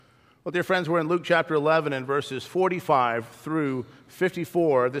Well, dear friends, we're in Luke chapter 11 and verses 45 through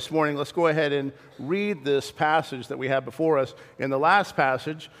 54. This morning, let's go ahead and read this passage that we have before us. In the last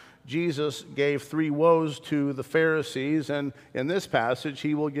passage, Jesus gave 3 woes to the Pharisees, and in this passage,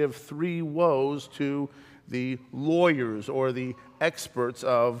 he will give 3 woes to the lawyers or the experts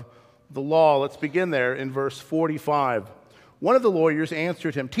of the law. Let's begin there in verse 45. One of the lawyers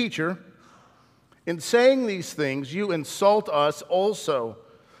answered him, "Teacher, in saying these things, you insult us also."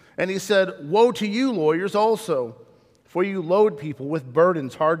 And he said, "Woe to you, lawyers, also, for you load people with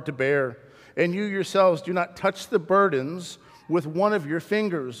burdens hard to bear, and you yourselves do not touch the burdens with one of your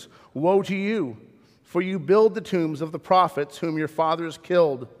fingers. Woe to you, for you build the tombs of the prophets whom your fathers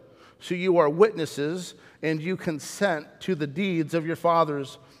killed. So you are witnesses, and you consent to the deeds of your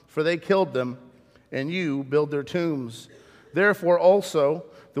fathers, for they killed them, and you build their tombs. Therefore also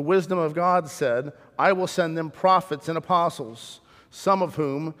the wisdom of God said, I will send them prophets and apostles, some of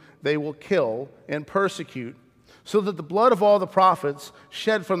whom they will kill and persecute, so that the blood of all the prophets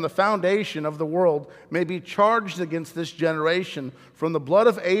shed from the foundation of the world may be charged against this generation, from the blood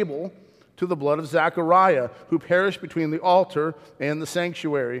of Abel to the blood of Zechariah, who perished between the altar and the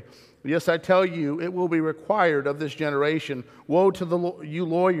sanctuary. Yes, I tell you, it will be required of this generation. Woe to you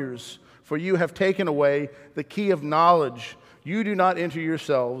lawyers, for you have taken away the key of knowledge. You do not enter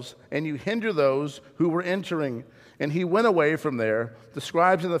yourselves, and you hinder those who were entering." And he went away from there. The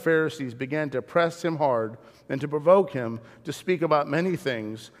scribes and the Pharisees began to press him hard and to provoke him to speak about many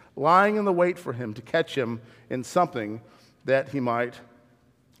things, lying in the wait for him to catch him in something that he might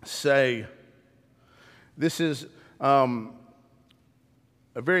say. This is a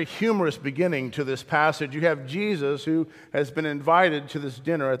very humorous beginning to this passage. You have Jesus, who has been invited to this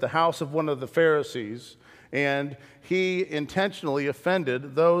dinner at the house of one of the Pharisees, and he intentionally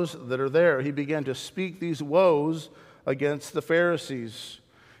offended those that are there. He began to speak these woes against the Pharisees.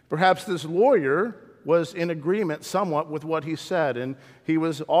 Perhaps this lawyer was in agreement somewhat with what he said, and he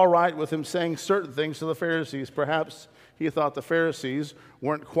was all right with him saying certain things to the Pharisees. Perhaps he thought the Pharisees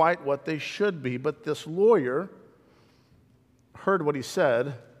weren't quite what they should be, but this lawyer heard what he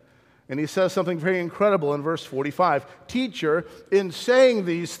said, and he says something very incredible in verse 45. "Teacher, in saying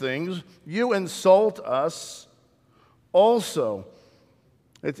these things, you insult us also."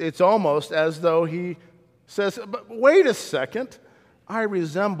 It's almost as though he says, "But wait a second, I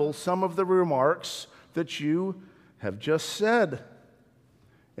resemble some of the remarks that you have just said."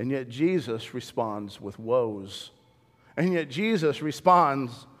 And yet Jesus responds with woes. And yet Jesus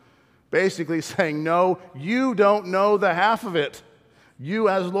responds basically saying, no, you don't know the half of it. You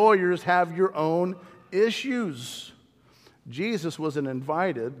as lawyers have your own issues. Jesus was an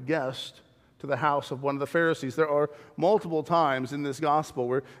invited guest to the house of one of the Pharisees. There are multiple times in this gospel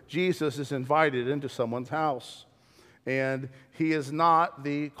where Jesus is invited into someone's house. And he is not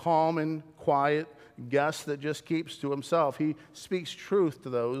the calm and quiet guest that just keeps to himself. He speaks truth to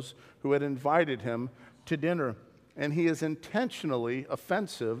those who had invited him to dinner. And he is intentionally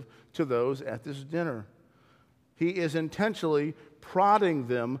offensive to those at this dinner. He is intentionally prodding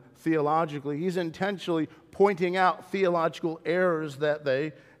them theologically. He's intentionally pointing out theological errors that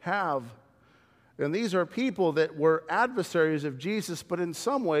they have. And these are people that were adversaries of Jesus, but in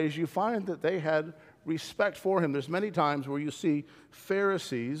some ways you find that they had respect for him. There's many times where you see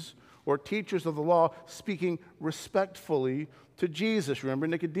Pharisees or teachers of the law speaking respectfully to Jesus. Remember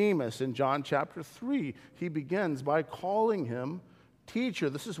Nicodemus in John chapter 3. He begins by calling him teacher.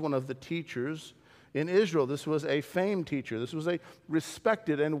 This is one of the teachers in Israel. This was a famed teacher. This was a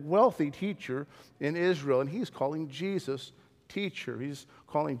respected and wealthy teacher in Israel. And he's calling Jesus teacher. He's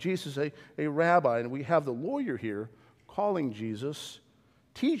calling Jesus a rabbi. And we have the lawyer here calling Jesus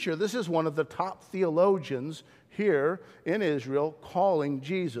teacher. This is one of the top theologians here in Israel calling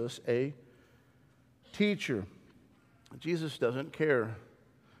Jesus a teacher. Jesus doesn't care.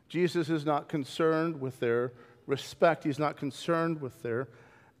 Jesus is not concerned with their respect. He's not concerned with their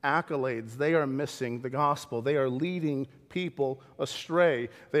accolades. They are missing the gospel. They are leading people astray.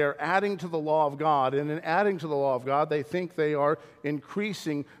 They are adding to the law of God, and in adding to the law of God, they think they are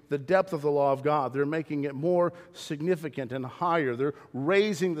increasing the depth of the law of God. They're making it more significant and higher. They're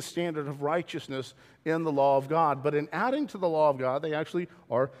raising the standard of righteousness in the law of God. But in adding to the law of God, they actually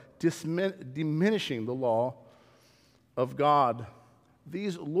are diminishing the law of God.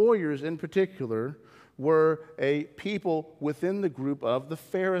 These lawyers in particular were a people within the group of the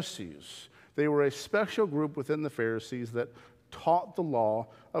Pharisees. They were a special group within the Pharisees that taught the law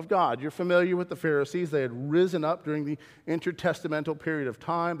of God. You're familiar with the Pharisees. They had risen up during the intertestamental period of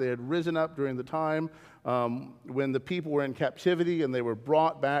time. They had risen up during the time when the people were in captivity and they were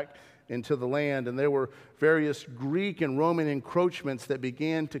brought back into the land. And there were various Greek and Roman encroachments that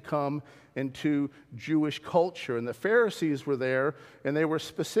began to come into Jewish culture. And the Pharisees were there, and they were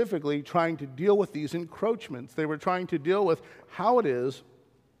specifically trying to deal with these encroachments. They were trying to deal with how it is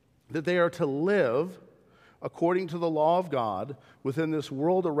that they are to live according to the law of God within this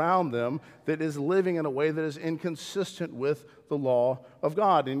world around them that is living in a way that is inconsistent with the law of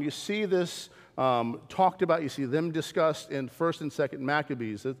God. And you see this talked about, you see them discussed in 1st and 2nd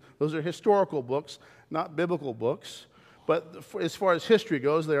Maccabees. Those are historical books, not biblical books. But as far as history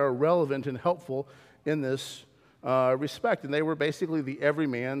goes, they are relevant and helpful in this respect. And they were basically the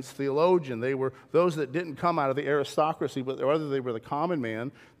everyman's theologian. They were those that didn't come out of the aristocracy, but rather they were the common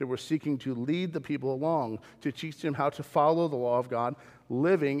man that were seeking to lead the people along, to teach them how to follow the law of God,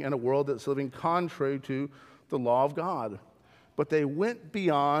 living in a world that's living contrary to the law of God. But they went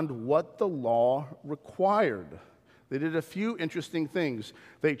beyond what the law required. They did a few interesting things.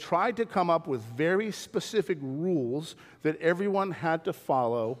 They tried to come up with very specific rules that everyone had to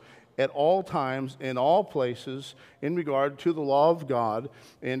follow at all times, in all places, in regard to the law of God.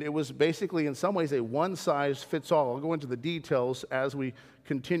 And it was basically, in some ways, a one-size-fits-all. I'll go into the details as we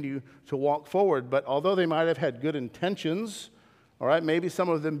continue to walk forward. But although they might have had good intentions, all right, maybe some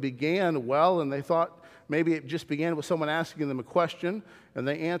of them began well, and they thought maybe it just began with someone asking them a question, and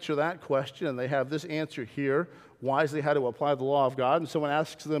they answer that question, and they have this answer here, wisely how to apply the law of God, and someone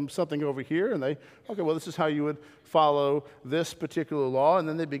asks them something over here, and they, okay, well, this is how you would follow this particular law, and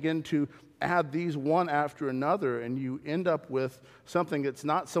then they begin to add these one after another, and you end up with something that's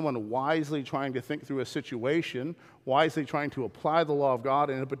not someone wisely trying to think through a situation, wisely trying to apply the law of God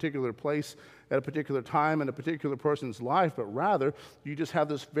in a particular place, at a particular time, in a particular person's life, but rather, you just have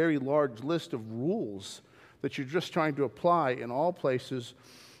this very large list of rules that you're just trying to apply in all places,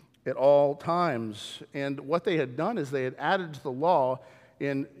 at all times. And what they had done is they had added to the law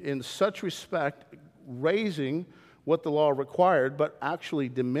in such respect, raising what the law required, but actually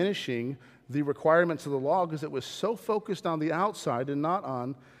diminishing the requirements of the law because it was so focused on the outside and not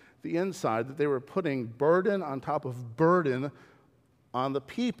on the inside that they were putting burden on top of burden on the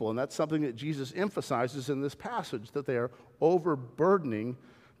people. And that's something that Jesus emphasizes in this passage, that they are overburdening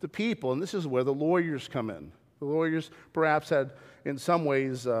the people. And this is where the lawyers come in. The lawyers perhaps had, in some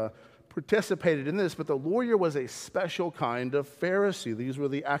ways, participated in this, but the lawyer was a special kind of Pharisee. These were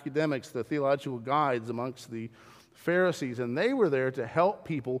the academics, the theological guides amongst the Pharisees, and they were there to help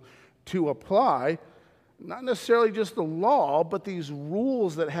people to apply not necessarily just the law, but these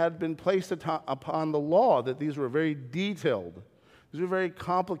rules that had been placed upon the law, that these were very detailed. These were very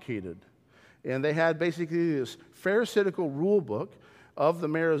complicated. And they had basically this Pharisaical rule book of the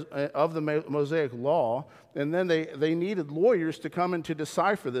Mosaic law, and then they needed lawyers to come and to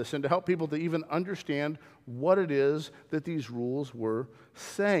decipher this and to help people to even understand what it is that these rules were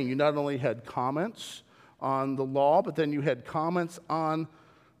saying. You not only had comments on the law, but then you had comments on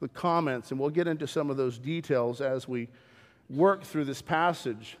the comments, and we'll get into some of those details as we work through this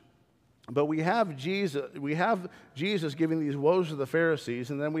passage. But we have Jesus giving these woes to the Pharisees,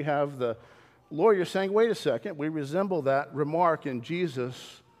 and then we have the lawyer saying, wait a second, we resemble that remark, and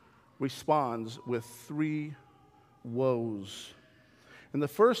Jesus responds with 3 woes. And the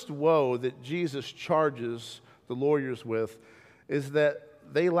first woe that Jesus charges the lawyers with is that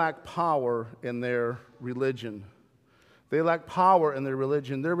they lack power in their religion. They lack power in their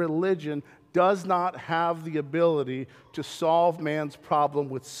religion. Their religion does not have the ability to solve man's problem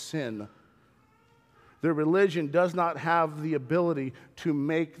with sin. Their religion does not have the ability to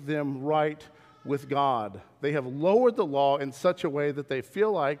make them right with God. They have lowered the law in such a way that they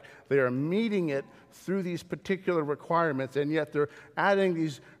feel like they are meeting it through these particular requirements, and yet they're adding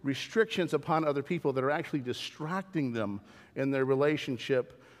these restrictions upon other people that are actually distracting them in their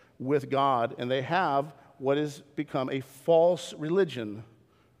relationship with God. And they have what has become a false religion.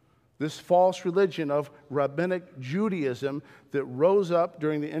 This false religion of rabbinic Judaism that rose up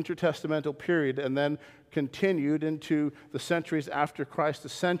during the intertestamental period and then continued into the centuries after Christ's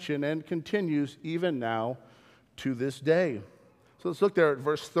ascension and continues even now to this day. So let's look there at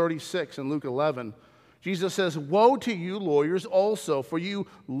verse 36 in Luke 11. Jesus says, "Woe to you, lawyers, also, for you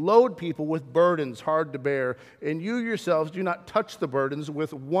load people with burdens hard to bear, and you yourselves do not touch the burdens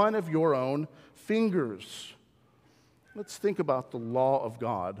with one of your own fingers." Let's think about the law of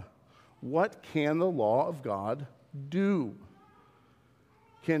God. What can the law of God do?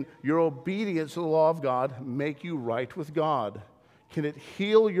 Can your obedience to the law of God make you right with God? Can it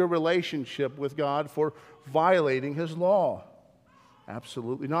heal your relationship with God for violating His law?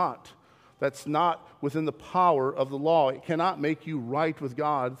 Absolutely not. That's not within the power of the law. It cannot make you right with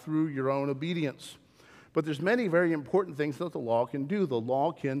God through your own obedience. But there's many very important things that the law can do. The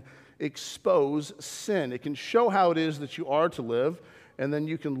law can expose sin. It can show how it is that you are to live, and then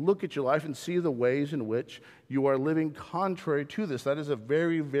you can look at your life and see the ways in which you are living contrary to this. That is a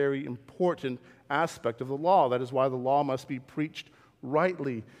very, very important aspect of the law. That is why the law must be preached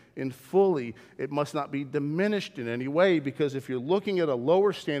rightly and fully. It must not be diminished in any way, because if you're looking at a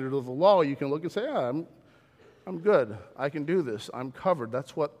lower standard of the law, you can look and say, I'm good. I can do this. I'm covered.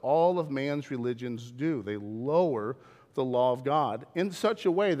 That's what all of man's religions do. They lower the law of God in such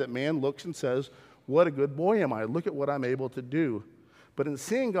a way that man looks and says, what a good boy am I. Look at what I'm able to do. But in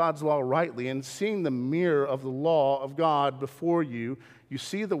seeing God's law rightly and seeing the mirror of the law of God before you, you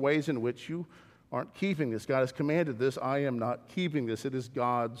see the ways in which you aren't keeping this. God has commanded this. I am not keeping this. It is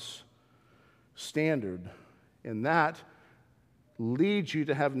God's standard. And that leads you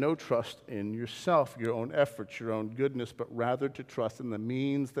to have no trust in yourself, your own efforts, your own goodness, but rather to trust in the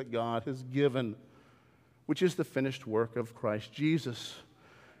means that God has given, which is the finished work of Christ Jesus.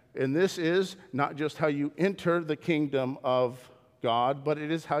 And this is not just how you enter the kingdom of God, but it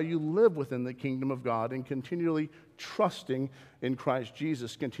is how you live within the kingdom of God and continually trusting in Christ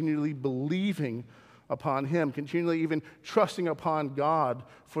Jesus, continually believing upon Him, continually even trusting upon God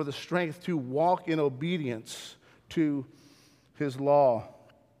for the strength to walk in obedience to His law.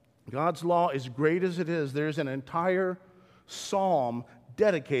 God's law, as great as it is, there's an entire psalm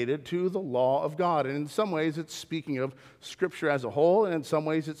dedicated to the law of God. And in some ways, it's speaking of Scripture as a whole, and in some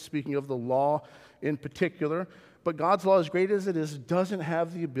ways, it's speaking of the law in particular. But God's law, as great as it is, doesn't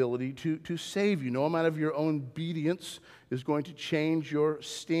have the ability to save you. No amount of your own obedience is going to change your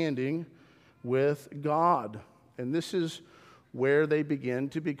standing with God. And this is where they begin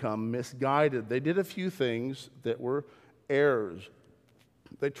to become misguided. They did a few things that were errors.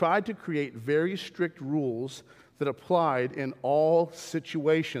 They tried to create very strict rules that applied in all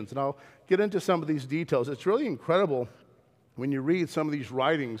situations. And I'll get into some of these details. It's really incredible when you read some of these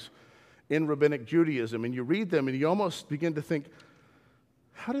writings in rabbinic Judaism, and you read them and you almost begin to think,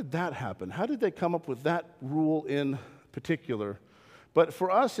 how did that happen? How did they come up with that rule in particular? But for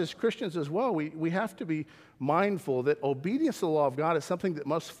us as Christians as well, we have to be mindful that obedience to the law of God is something that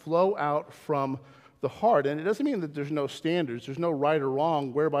must flow out from the heart. And it doesn't mean that there's no standards, there's no right or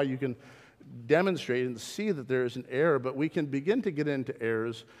wrong whereby you can demonstrate and see that there is an error, but we can begin to get into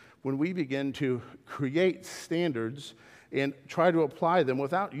errors when we begin to create standards and try to apply them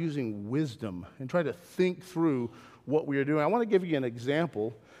without using wisdom and try to think through what we are doing. I want to give you an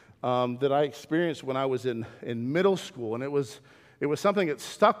example that I experienced when I was in middle school, and it was something that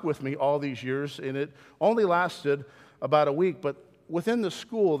stuck with me all these years, and it only lasted about a week, but within the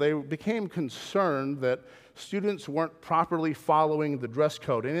school, they became concerned that students weren't properly following the dress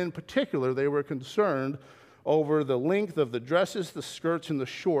code, and in particular, they were concerned over the length of the dresses, the skirts, and the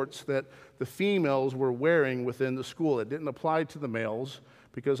shorts that the females were wearing within the school. It didn't apply to the males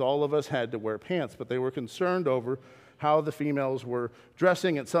because all of us had to wear pants, but they were concerned over how the females were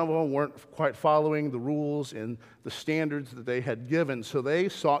dressing, and some of them weren't quite following the rules and the standards that they had given. So they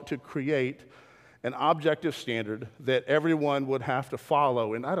sought to create an objective standard that everyone would have to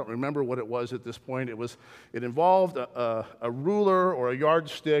follow. And I don't remember what it was at this point. It involved a ruler or a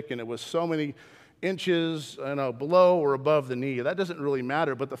yardstick, and it was so many inches below or above the knee. That doesn't really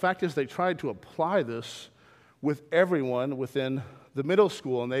matter, but the fact is they tried to apply this with everyone within the middle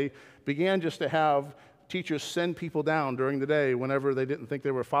school, and they began just to have teachers send people down during the day whenever they didn't think they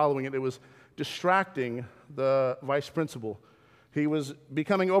were following it. It was distracting the vice principal. He was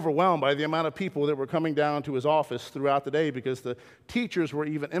becoming overwhelmed by the amount of people that were coming down to his office throughout the day because the teachers were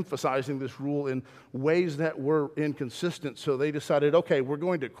even emphasizing this rule in ways that were inconsistent. So they decided, okay, we're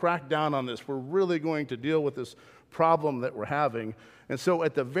going to crack down on this. We're really going to deal with this problem that we're having. And so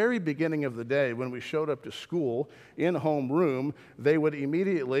at the very beginning of the day, when we showed up to school in homeroom, they would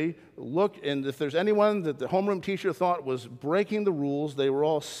immediately look, and if there's anyone that the homeroom teacher thought was breaking the rules, they were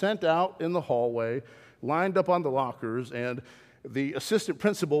all sent out in the hallway, lined up on the lockers, and the assistant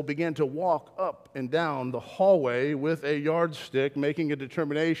principal began to walk up and down the hallway with a yardstick, making a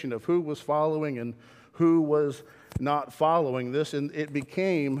determination of who was following and who was not following this. And it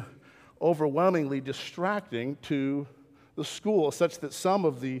became overwhelmingly distracting to the school, such that some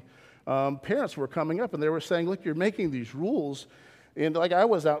of the parents were coming up and they were saying, look, you're making these rules. And like I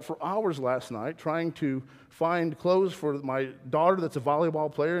was out for hours last night trying to find clothes for my daughter that's a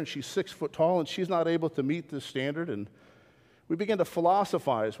volleyball player, and she's 6 foot tall, and she's not able to meet this standard. And we began to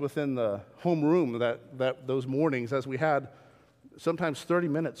philosophize within the homeroom that those mornings as we had sometimes 30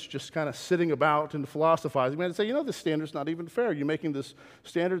 minutes just kind of sitting about and philosophizing. We had to say, this standard's not even fair. You're making this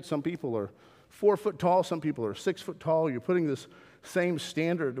standard. Some people are 4 foot tall. Some people are 6 foot tall. You're putting this same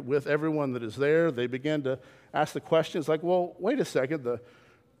standard with everyone that is there. They began to ask the questions like, well, wait a second.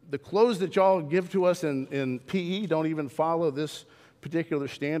 the clothes that y'all give to us in PE don't even follow this particular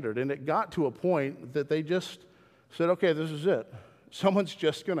standard. And it got to a point that they just said, okay, this is it. Someone's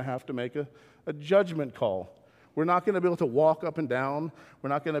just going to have to make a judgment call. We're not going to be able to walk up and down. We're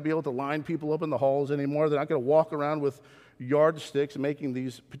not going to be able to line people up in the halls anymore. They're not going to walk around with yardsticks making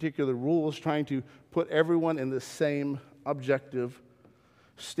these particular rules, trying to put everyone in the same objective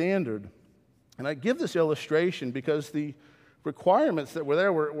standard. And I give this illustration because the requirements that were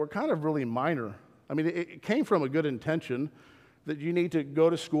there were kind of really minor. I mean, it came from a good intention that you need to go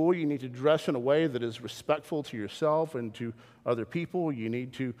to school, you need to dress in a way that is respectful to yourself and to other people, you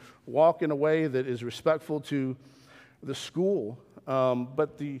need to walk in a way that is respectful to the school.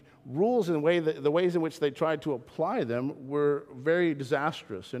 But the rules and the ways in which they tried to apply them were very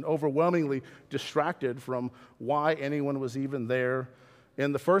disastrous and overwhelmingly distracted from why anyone was even there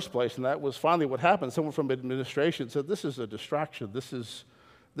in the first place. And that was finally what happened. Someone from administration said, this is a distraction. This is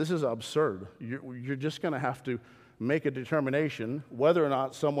absurd. You're just going to have to make a determination whether or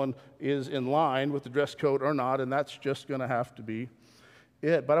not someone is in line with the dress code or not, and that's just going to have to be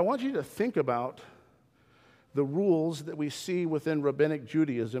it. But I want you to think about the rules that we see within rabbinic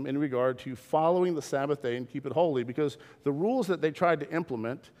Judaism in regard to following the Sabbath day and keep it holy, because the rules that they tried to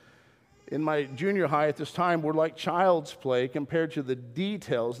implement in my junior high at this time were like child's play compared to the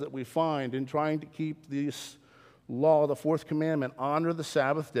details that we find in trying to keep this law, the fourth commandment, honor the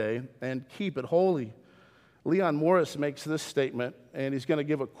Sabbath day and keep it holy. Leon Morris makes this statement, and he's going to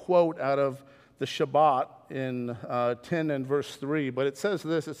give a quote out of the Shabbat in 10 and verse 3. But it says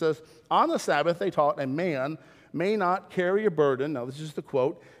this, it says, on the Sabbath they taught a man may not carry a burden, now this is the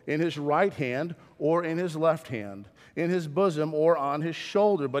quote, in his right hand or in his left hand, in his bosom or on his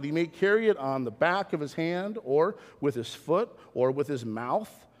shoulder, but he may carry it on the back of his hand or with his foot or with his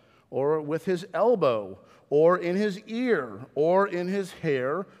mouth or with his elbow or in his ear or in his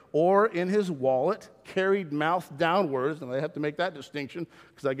hair or in his wallet, carried mouth downwards. And they have to make that distinction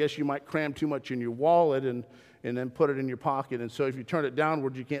because I guess you might cram too much in your wallet and then put it in your pocket. And so if you turn it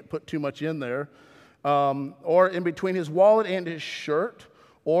downwards, you can't put too much in there. Or in between his wallet and his shirt,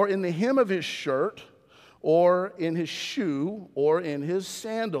 or in the hem of his shirt, or in his shoe, or in his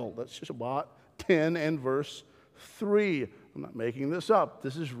sandal. That's Shabbat 10 and verse 3. I'm not making this up.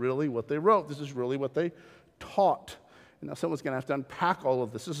 This is really what they wrote. This is really what they taught. And now someone's going to have to unpack all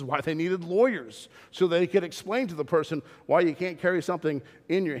of this. This is why they needed lawyers, so they could explain to the person why you can't carry something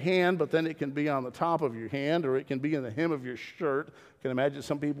in your hand, but then it can be on the top of your hand, or it can be in the hem of your shirt. I can imagine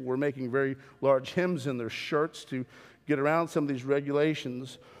some people were making very large hems in their shirts to get around some of these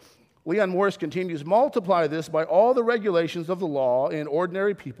regulations. Leon Morris continues, multiply this by all the regulations of the law, and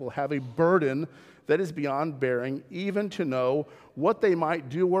ordinary people have a burden that is beyond bearing, even to know what they might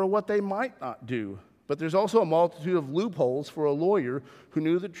do or what they might not do. But there's also a multitude of loopholes for a lawyer who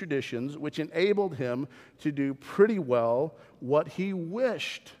knew the traditions, which enabled him to do pretty well what he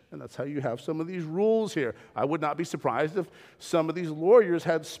wished. And that's how you have some of these rules here. I would not be surprised if some of these lawyers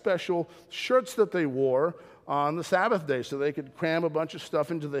had special shirts that they wore on the Sabbath day so they could cram a bunch of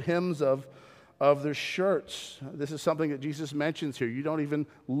stuff into the hems of their shirts. This is something that Jesus mentions here. You don't even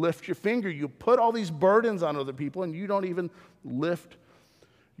lift your finger. You put all these burdens on other people, and you don't even lift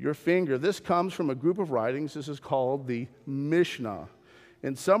your finger. This comes from a group of writings. This is called the Mishnah.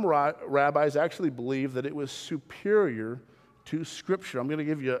 And some rabbis actually believe that it was superior to Scripture. I'm going to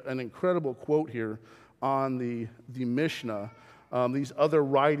give you an incredible quote here on the Mishnah, these other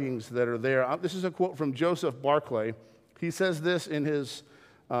writings that are there. This is a quote from Joseph Barclay. He says this in his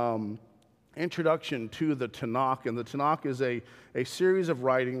introduction to the Tanakh. And the Tanakh is a series of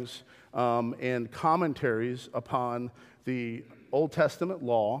writings and commentaries upon the Old Testament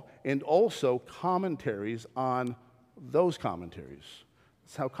law, and also commentaries on those commentaries.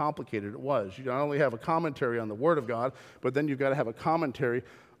 That's how complicated it was. You not only have a commentary on the Word of God, but then you've got to have a commentary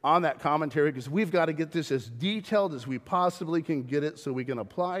on that commentary, because we've got to get this as detailed as we possibly can get it so we can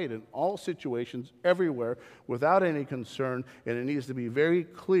apply it in all situations, everywhere, without any concern. And it needs to be very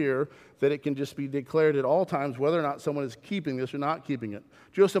clear that it can just be declared at all times whether or not someone is keeping this or not keeping it.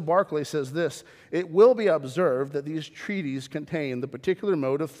 Joseph Barclay says this, it will be observed that these treatises contain the particular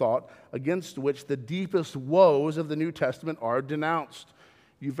mode of thought against which the deepest woes of the New Testament are denounced.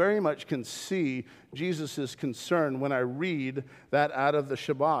 You very much can see Jesus' concern when I read that out of the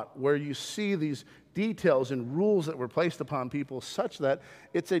Shabbat, where you see these details and rules that were placed upon people such that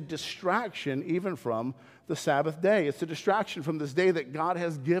it's a distraction even from the Sabbath day. It's a distraction from this day that God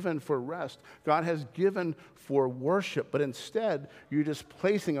has given for rest. God has given for worship. But instead, you're just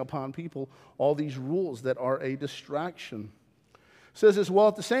placing upon people all these rules that are a distraction. says as well,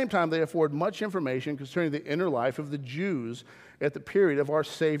 at the same time, they afford much information concerning the inner life of the Jews at the period of our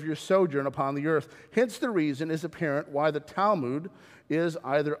Savior's sojourn upon the earth. Hence, the reason is apparent why the Talmud is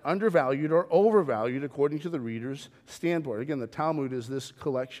either undervalued or overvalued according to the reader's standpoint. Again, the Talmud is this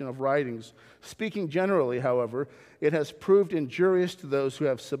collection of writings. Speaking generally, however, it has proved injurious to those who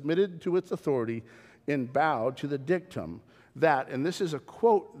have submitted to its authority and bowed to the dictum that, and this is a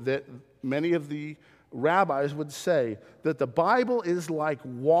quote that many of the rabbis would say, that the Bible is like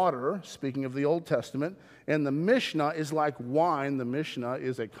water, speaking of the Old Testament, and the Mishnah is like wine. The Mishnah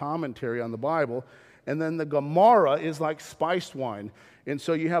is a commentary on the Bible. And then the Gemara is like spiced wine. And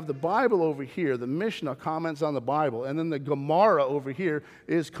so you have the Bible over here, the Mishnah comments on the Bible, and then the Gemara over here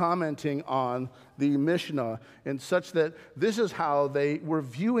is commenting on the Mishnah, and such that this is how they were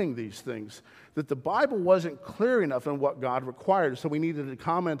viewing these things, that the Bible wasn't clear enough in what God required, so we needed to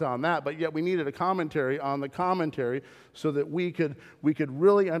comment on that, but yet we needed a commentary on the commentary so that we could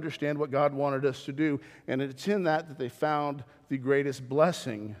really understand what God wanted us to do. And it's in that they found the greatest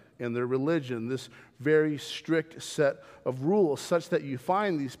blessing in their religion, this very strict set of rules, such that you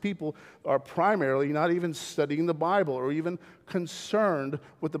find these people are primarily not even studying the Bible or even concerned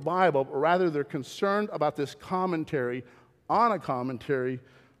with the Bible, but rather they're concerned about this commentary on a commentary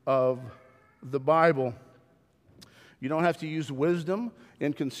of the Bible. You don't have to use wisdom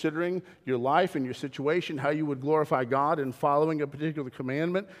in considering your life and your situation, how you would glorify God in following a particular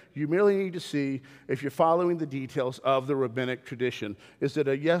commandment. You merely need to see if you're following the details of the rabbinic tradition. Is it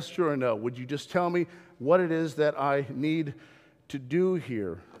a yes or a no? Would you just tell me what it is that I need to do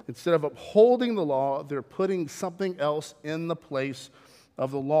here? Instead of upholding the law, they're putting something else in the place of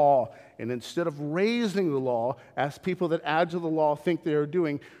the law. And instead of raising the law, as people that add to the law think they are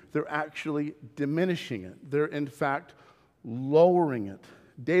doing, they're actually diminishing it. They're, in fact, lowering it.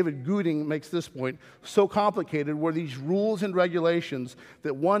 David Gooding makes this point: so complicated were these rules and regulations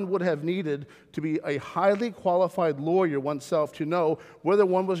that one would have needed to be a highly qualified lawyer oneself to know whether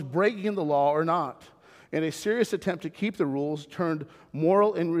one was breaking the law or not. And a serious attempt to keep the rules turned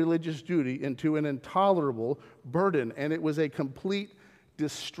moral and religious duty into an intolerable burden, and it was a complete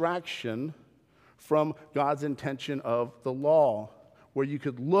distraction from God's intention of the law, where you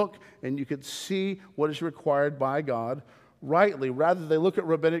could look and you could see what is required by God rightly. Rather, they look at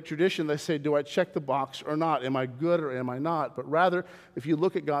rabbinic tradition, they say, do I check the box or not? Am I good or am I not? But rather, if you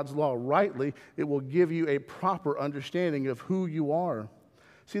look at God's law rightly, it will give you a proper understanding of who you are.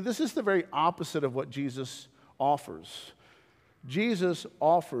 See, this is the very opposite of what Jesus offers. Jesus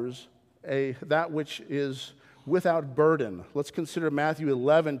offers that which is without burden. Let's consider Matthew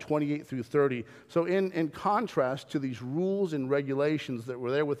 11, 28 through 30. So in contrast to these rules and regulations that were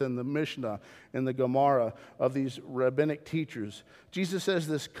there within the Mishnah and the Gemara of these rabbinic teachers, Jesus says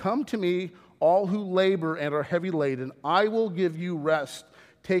this: "Come to me, all who labor and are heavy laden, I will give you rest.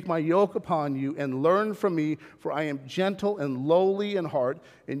 Take my yoke upon you and learn from me, for I am gentle and lowly in heart,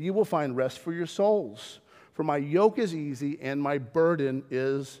 and you will find rest for your souls. For my yoke is easy and my burden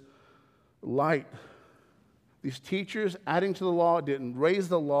is light." These teachers, adding to the law, didn't raise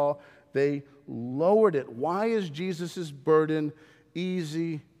the law, they lowered it. Why is Jesus' burden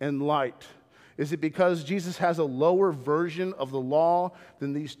easy and light? Is it because Jesus has a lower version of the law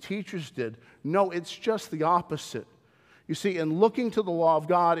than these teachers did? No, it's just the opposite. You see, in looking to the law of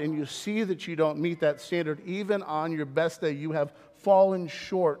God and you see that you don't meet that standard, even on your best day, you have fallen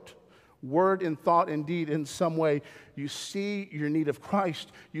short, word and thought and deed in some way. You see your need of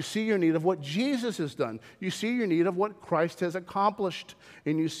Christ. You see your need of what Jesus has done. You see your need of what Christ has accomplished.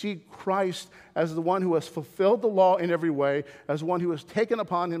 And you see Christ as the one who has fulfilled the law in every way, as one who has taken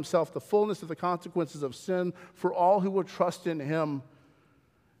upon himself the fullness of the consequences of sin for all who will trust in him.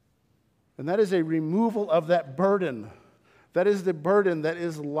 And that is a removal of that burden. That is the burden that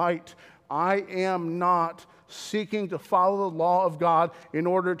is light. I am not seeking to follow the law of God in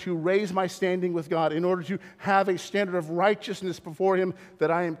order to raise my standing with God, in order to have a standard of righteousness before him that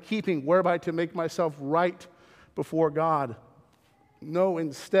I am keeping, whereby to make myself right before God. No,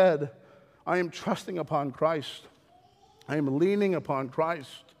 instead, I am trusting upon Christ. I am leaning upon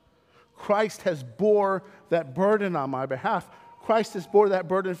Christ. Christ has bore that burden on my behalf. Christ has bore that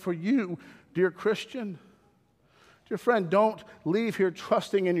burden for you, dear Christian. Dear friend, don't leave here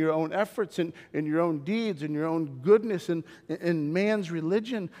trusting in your own efforts and in your own deeds and your own goodness and in man's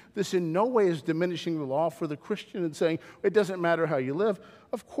religion. This in no way is diminishing the law for the Christian and saying, it doesn't matter how you live.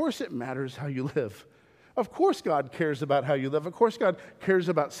 Of course it matters how you live. Of course God cares about how you live. Of course God cares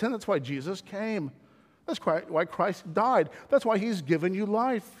about sin. That's why Jesus came. That's why Christ died. That's why he's given you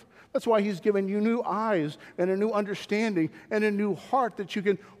life. That's why he's given you new eyes and a new understanding and a new heart that you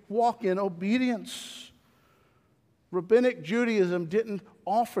can walk in obedience. Rabbinic Judaism didn't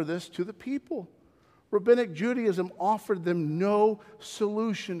offer this to the people. Rabbinic Judaism offered them no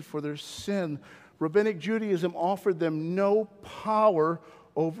solution for their sin. Rabbinic Judaism offered them no power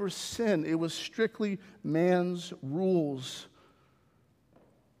over sin. It was strictly man's rules.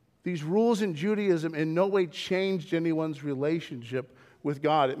 These rules in Judaism in no way changed anyone's relationship with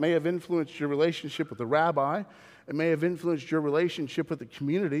God. It may have influenced your relationship with the rabbi. It may have influenced your relationship with the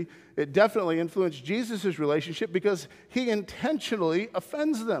community. It definitely influenced Jesus' relationship because he intentionally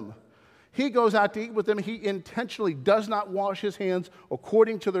offends them. He goes out to eat with them. He intentionally does not wash his hands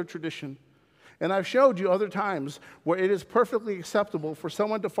according to their tradition. And I've showed you other times where it is perfectly acceptable for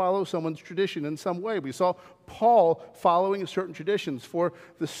someone to follow someone's tradition in some way. We saw Paul following certain traditions for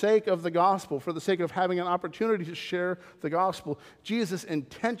the sake of the gospel, for the sake of having an opportunity to share the gospel. Jesus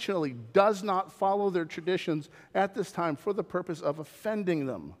intentionally does not follow their traditions at this time for the purpose of offending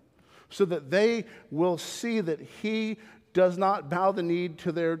them, so that they will see that he does not bow the knee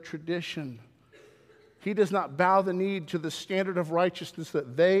to their tradition. He does not bow the knee to the standard of righteousness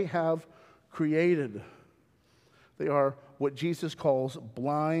that they have created. They are what Jesus calls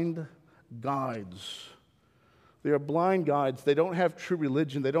blind guides. They are blind guides. They don't have true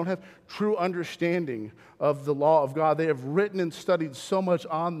religion. They don't have true understanding of the law of God. They have written and studied so much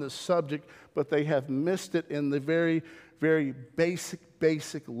on this subject, but they have missed it in the very, very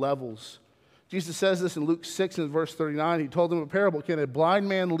basic levels. Jesus says this in Luke 6 and verse 39. He told them a parable. Can a blind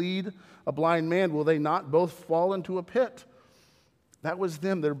man lead a blind man? Will they not both fall into a pit? That was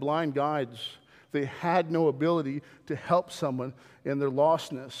them, their blind guides. They had no ability to help someone in their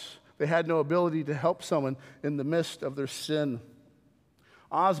lostness. They had no ability to help someone in the midst of their sin.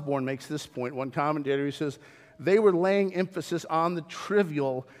 Osborne makes this point. One commentator, he says, they were laying emphasis on the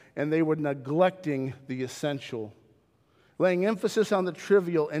trivial and they were neglecting the essential. Laying emphasis on the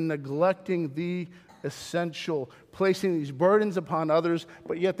trivial and neglecting the essential, placing these burdens upon others,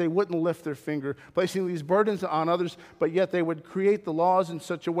 but yet they wouldn't lift their finger, placing these burdens on others, but yet they would create the laws in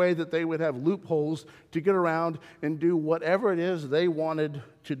such a way that they would have loopholes to get around and do whatever it is they wanted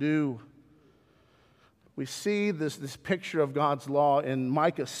to do. We see this picture of God's law in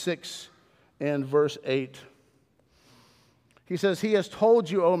Micah 6 and verse 8. He says, he has told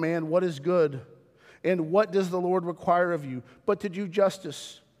you, O man, what is good, and what does the Lord require of you, but to do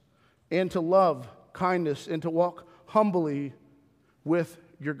justice and to love kindness and to walk humbly with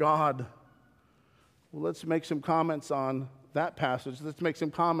your God. Well, let's make some comments on that passage. Let's make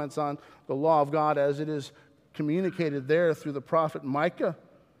some comments on the law of God as it is communicated there through the prophet Micah.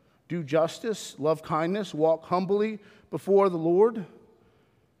 Do justice, love kindness, walk humbly before the Lord.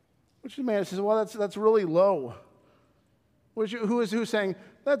 Which the man says, well, that's really low. Who's saying,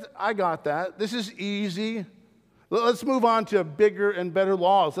 I got that. This is easy. Let's move on to bigger and better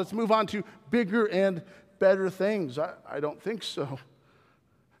laws. Let's move on to bigger and better things. I don't think so.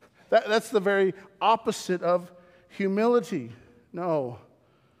 That's the very opposite of humility. No.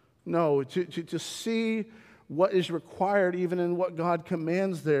 To see what is required, even in what God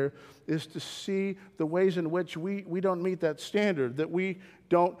commands there, is to see the ways in which we don't meet that standard, that we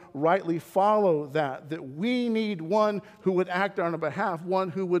don't rightly follow that we need one who would act on our behalf, one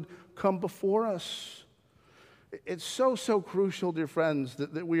who would come before us. It's so crucial, dear friends,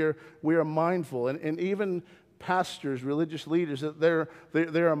 that we are mindful, and even pastors, religious leaders, that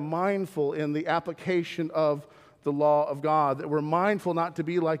they are mindful in the application of the law of God, that we're mindful not to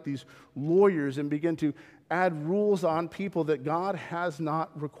be like these lawyers and begin to add rules on people that God has not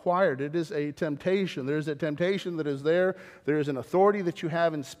required. It is a temptation. There's a temptation that is there. There is an authority that you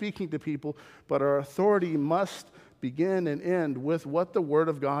have in speaking to people, but our authority must begin and end with what the Word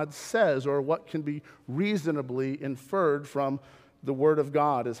of God says, or what can be reasonably inferred from the Word of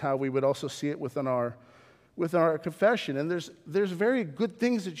God, is how we would also see it within our confession. And there's very good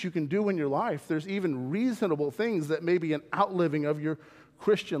things that you can do in your life. There's even reasonable things that may be an outliving of your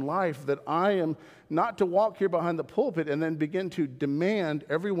Christian life, that I am not to walk here behind the pulpit and then begin to demand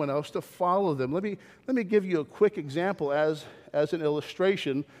everyone else to follow them. Let me give you a quick example as an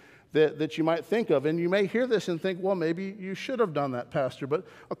illustration that you might think of. And you may hear this and think, well, maybe you should have done that, Pastor. But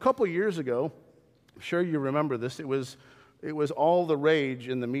a couple years ago, I'm sure you remember this, it was all the rage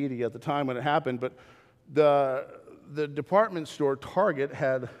in the media at the time when it happened, but the department store, Target,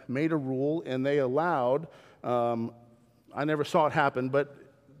 had made a rule, and they allowed, I never saw it happen, but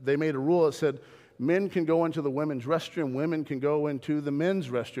they made a rule that said men can go into the women's restroom, women can go into the men's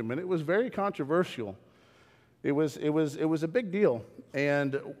restroom, and it was very controversial. It was a big deal.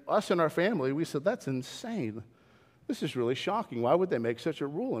 And us and our family, we said, that's insane. This is really shocking. Why would they make such a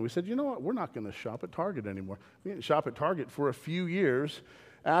rule? And we said, you know what? We're not going to shop at Target anymore. We didn't shop at Target for a few years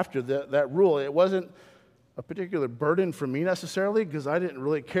after that rule. It wasn't a particular burden for me necessarily, because I didn't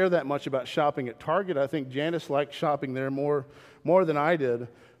really care that much about shopping at Target. I think Janice liked shopping there more than I did.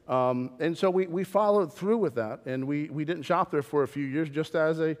 And so we followed through with that, and we didn't shop there for a few years just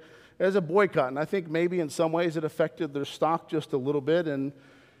as a boycott. And I think maybe in some ways it affected their stock just a little bit, and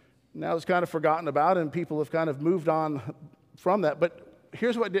now it's kind of forgotten about, and people have kind of moved on from that. But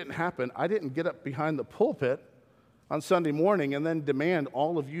here's what didn't happen. I didn't get up behind the pulpit on Sunday morning and then demand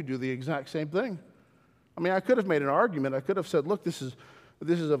all of you do the exact same thing. I mean, I could have made an argument. I could have said, look, this is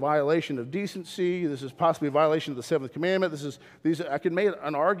a violation of decency. This is possibly a violation of the seventh commandment. I could make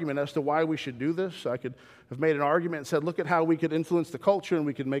an argument as to why we should do this. I could have made an argument and said, look at how we could influence the culture and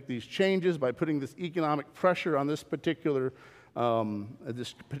we could make these changes by putting this economic pressure on this particular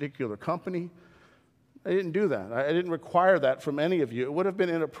company. I didn't do that. I didn't require that from any of you. It would have been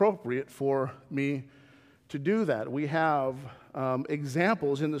inappropriate for me to do that. We have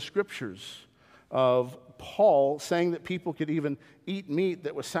examples in the scriptures of Paul saying that people could even eat meat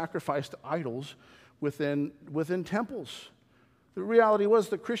that was sacrificed to idols within temples. The reality was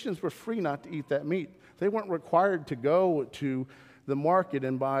that Christians were free not to eat that meat. They weren't required to go to the market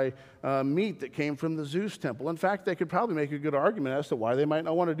and buy meat that came from the Zeus temple. In fact, they could probably make a good argument as to why they might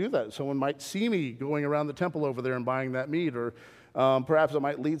not want to do that. Someone might see me going around the temple over there and buying that meat, or perhaps I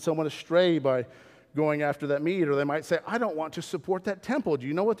might lead someone astray by going after that meat, or they might say, I don't want to support that temple. Do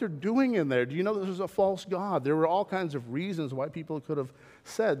you know what they're doing in there? Do you know this is a false god? There were all kinds of reasons why people could have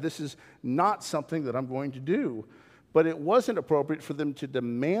said, this is not something that I'm going to do. But it wasn't appropriate for them to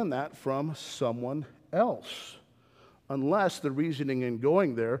demand that from someone else, unless the reasoning in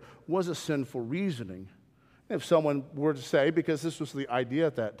going there was a sinful reasoning. If someone were to say, because this was the idea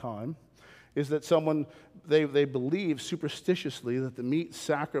at that time, is that they believed superstitiously that the meat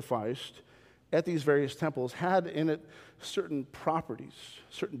sacrificed at these various temples had in it certain properties,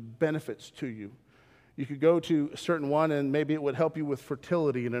 certain benefits to you. You could go to a certain one and maybe it would help you with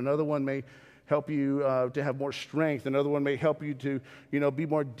fertility, and another one may help you to have more strength. Another one may help you to, be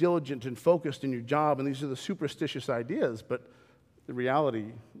more diligent and focused in your job. And these are the superstitious ideas, but the reality,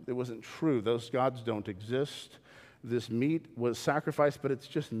 it wasn't true. Those gods don't exist. This meat was sacrificed, but it's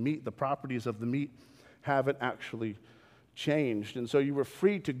just meat. The properties of the meat haven't actually changed. And so you were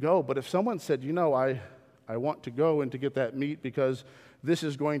free to go. But if someone said, I want to go and to get that meat because this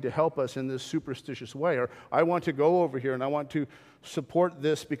is going to help us in this superstitious way, or I want to go over here and I want to support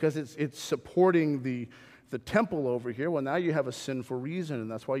this because it's supporting the temple over here, well, now you have a sinful reason,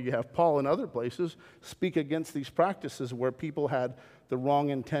 and that's why you have Paul in other places speak against these practices where people had the wrong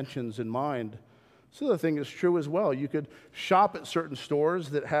intentions in mind. So the thing is true as well. You could shop at certain stores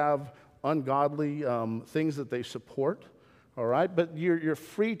that have ungodly things that they support, all right? But you're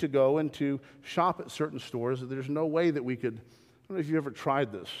free to go and to shop at certain stores. There's no way that we could, I don't know if you've ever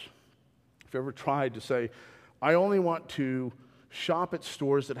tried this. If you've ever tried to say, I only want to shop at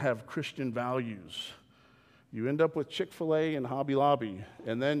stores that have Christian values. You end up with Chick-fil-A and Hobby Lobby,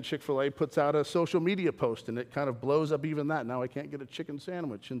 and then Chick-fil-A puts out a social media post, and it kind of blows up even that. Now I can't get a chicken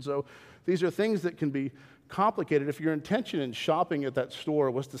sandwich. And so these are things that can be complicated. If your intention in shopping at that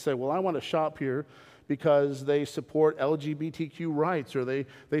store was to say, well, I want to shop here because they support LGBTQ rights, or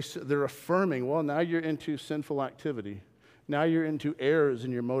they're affirming, well, now you're into sinful activity. Now you're into errors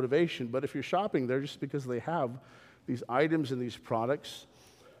in your motivation. But if you're shopping there just because they have these items and these products,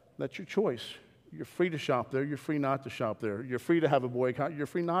 that's your choice. You're free to shop there. You're free not to shop there. You're free to have a boycott. You're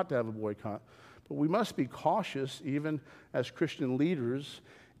free not to have a boycott. But we must be cautious, even as Christian leaders,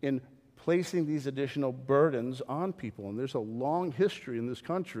 in placing these additional burdens on people. And there's a long history in this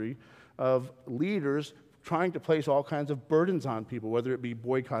country of leaders trying to place all kinds of burdens on people, whether it be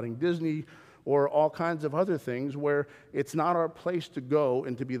boycotting Disney or all kinds of other things, where it's not our place to go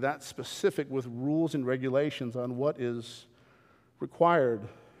and to be that specific with rules and regulations on what is required.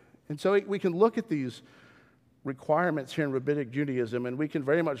 And so we can look at these requirements here in Rabbinic Judaism, and we can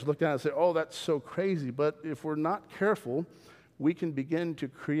very much look down and say, oh, that's so crazy. But if we're not careful, we can begin to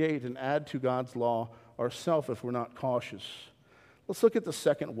create and add to God's law ourselves if we're not cautious. Let's look at the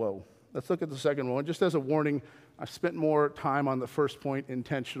second woe. And just as a warning, I spent more time on the first point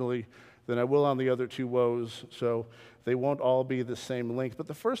intentionally than I will on the other two woes, so they won't all be the same length. But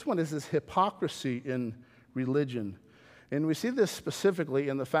the first one is this hypocrisy in religion. And we see this specifically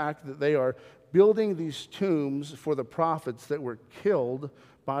in the fact that they are building these tombs for the prophets that were killed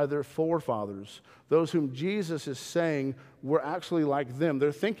by their forefathers, those whom Jesus is saying were actually like them.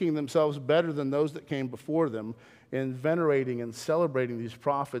 They're thinking themselves better than those that came before them in venerating and celebrating these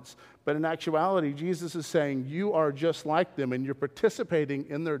prophets. But in actuality, Jesus is saying you are just like them, and you're participating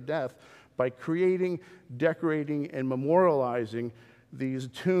in their death by creating, decorating, and memorializing these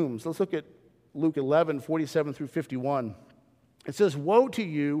tombs. Let's look at Luke 11, 47 through 51. It says, "Woe to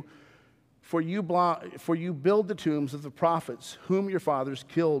you, for you build the tombs of the prophets, whom your fathers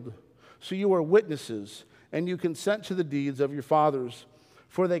killed. So you are witnesses, and you consent to the deeds of your fathers.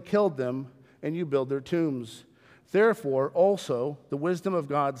 For they killed them, and you build their tombs. Therefore also the wisdom of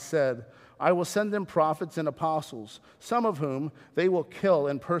God said, I will send them prophets and apostles, some of whom they will kill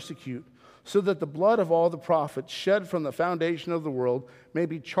and persecute, so that the blood of all the prophets shed from the foundation of the world may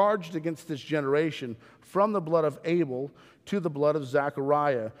be charged against this generation, from the blood of Abel to the blood of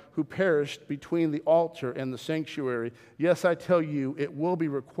Zechariah, who perished between the altar and the sanctuary. Yes, I tell you, it will be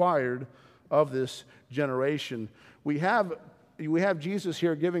required of this generation." We have Jesus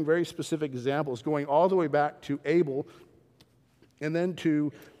here giving very specific examples, going all the way back to Abel and then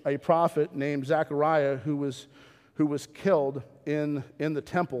to a prophet named Zechariah who was killed in the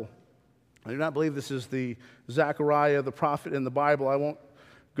temple. I do not believe this is the Zechariah, the prophet in the Bible. I won't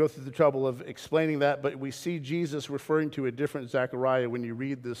go through the trouble of explaining that, but we see Jesus referring to a different Zechariah when you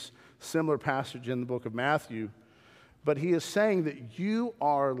read this similar passage in the book of Matthew. But he is saying that you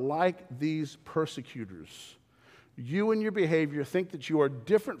are like these persecutors. You and your behavior think that you are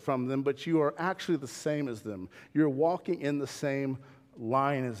different from them, but you are actually the same as them. You're walking in the same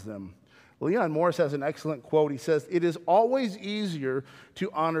line as them. Leon Morris has an excellent quote. He says, "It is always easier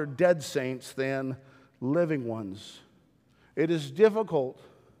to honor dead saints than living ones. It is difficult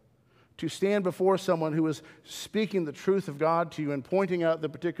to stand before someone who is speaking the truth of God to you and pointing out the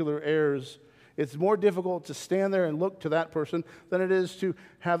particular errors. It's more difficult to stand there and look to that person than it is to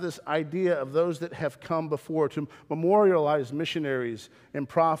have this idea of those that have come before, to memorialize missionaries and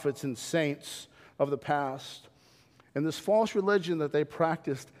prophets and saints of the past." And this false religion that they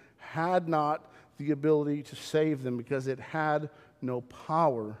practiced had not the ability to save them because it had no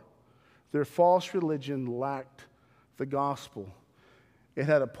power. Their false religion lacked the gospel. It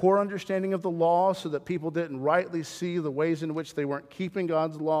had a poor understanding of the law so that people didn't rightly see the ways in which they weren't keeping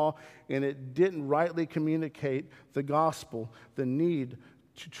God's law, and it didn't rightly communicate the gospel, the need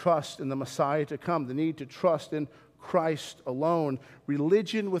to trust in the Messiah to come, the need to trust in Christ alone.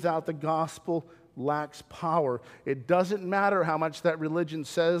 Religion without the gospel lacks power. It doesn't matter how much that religion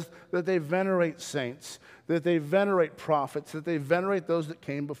says that they venerate saints, that they venerate prophets, that they venerate those that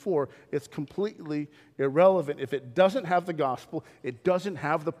came before. It's completely irrelevant. If it doesn't have the gospel, it doesn't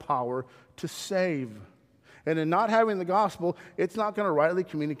have the power to save. And in not having the gospel, it's not going to rightly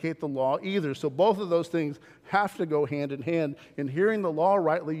communicate the law either. So both of those things have to go hand in hand. In hearing the law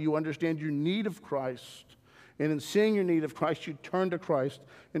rightly, you understand your need of Christ. And in seeing your need of Christ, you turn to Christ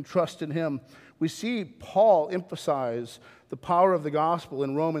and trust in Him. We see Paul emphasize the power of the gospel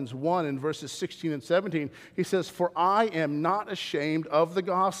in Romans 1 in verses 16 and 17. He says, "For I am not ashamed of the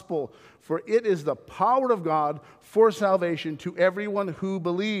gospel, for it is the power of God for salvation to everyone who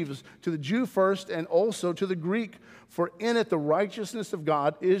believes, to the Jew first and also to the Greek. For in it the righteousness of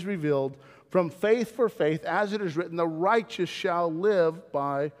God is revealed from faith for faith, as it is written, the righteous shall live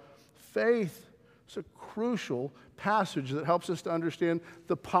by faith." It's a crucial passage that helps us to understand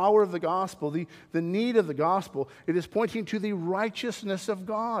the power of the gospel, the need of the gospel. It is pointing to the righteousness of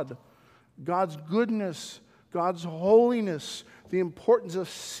God, God's goodness, God's holiness, the importance of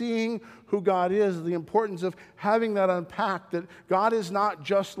seeing who God is, the importance of having that unpacked, that God is not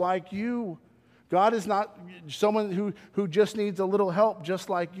just like you. God is not someone who just needs a little help just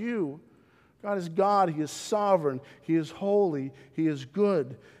like you. God is God. He is sovereign. He is holy. He is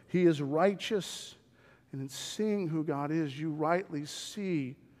good. He is righteous. And in seeing who God is, you rightly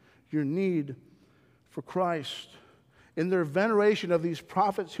see your need for Christ. In their veneration of these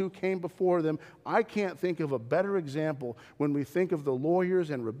prophets who came before them, I can't think of a better example when we think of the lawyers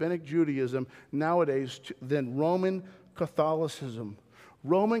and rabbinic Judaism nowadays than Roman Catholicism.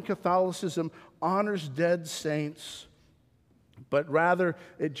 Roman Catholicism honors dead saints, but rather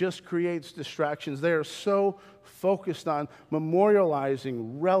it just creates distractions. They are so focused on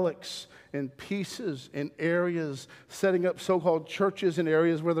memorializing relics and pieces and areas, setting up so-called churches in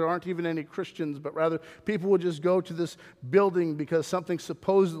areas where there aren't even any Christians, but rather people will just go to this building because something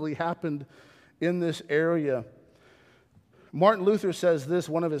supposedly happened in this area. Martin Luther says this,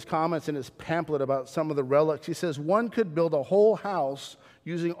 one of his comments in his pamphlet about some of the relics. He says, "One could build a whole house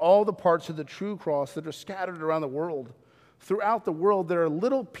using all the parts of the true cross that are scattered around the world. Throughout the world, there are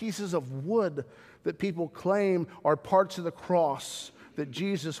little pieces of wood that people claim are parts of the cross that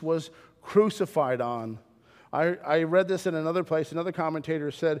Jesus was crucified on." I read this in another place. Another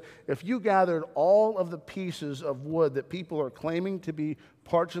commentator said, if you gathered all of the pieces of wood that people are claiming to be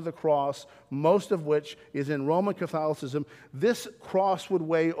parts of the cross, most of which is in Roman Catholicism, this cross would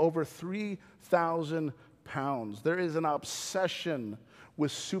weigh over 3,000 pounds. There is an obsession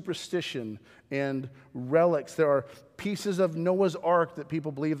with superstition and relics. There are pieces of Noah's Ark that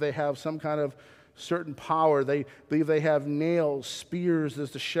people believe they have some kind of certain power. They believe they have nails, spears.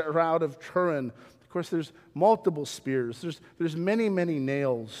 There's the Shroud of Turin. Of course, there's multiple spears. There's many, many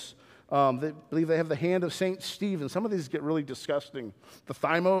nails. They believe they have the hand of St. Stephen. Some of these get really disgusting. The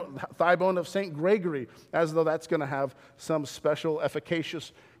thigh bone of St. Gregory, as though that's going to have some special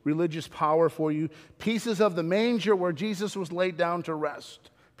efficacious religious power for you. Pieces of the manger where Jesus was laid down to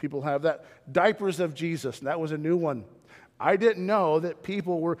rest. People have that. Diapers of Jesus, and that was a new one. I didn't know that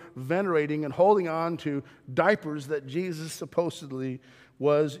people were venerating and holding on to diapers that Jesus supposedly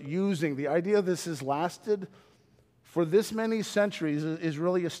was using. The idea this has lasted for this many centuries is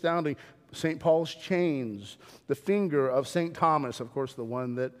really astounding. St. Paul's chains, the finger of St. Thomas, of course, the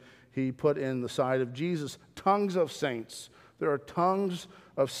one that he put in the side of Jesus. Tongues of saints. There are tongues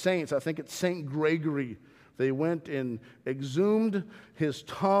of saints. I think it's St. Gregory. They went and exhumed his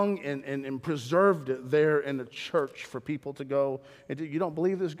tongue and preserved it there in a church for people to go. And you don't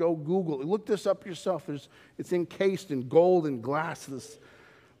believe this? Go Google it. Look this up yourself. It's encased in gold and glass,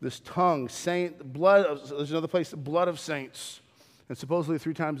 this tongue. There's another place, the blood of saints. And supposedly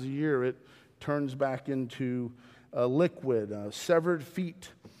 3 times a year it turns back into a liquid. Severed feet.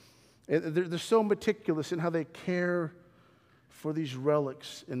 They're so meticulous in how they care for these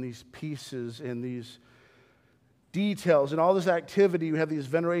relics and these pieces and these details and all this activity. You have these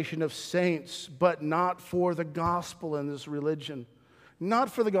veneration of saints, but not for the gospel in this religion. Not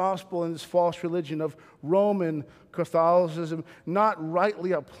for the gospel in this false religion of Roman Catholicism, not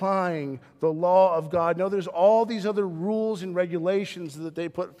rightly applying the law of God. No, there's all these other rules and regulations that they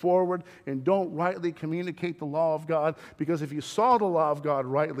put forward and don't rightly communicate the law of God, because if you saw the law of God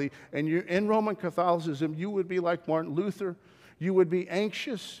rightly and you're in Roman Catholicism, you would be like Martin Luther. You would be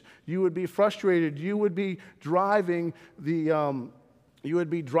anxious. You would be frustrated. You would be driving the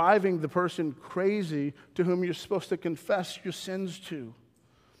person crazy to whom you're supposed to confess your sins to.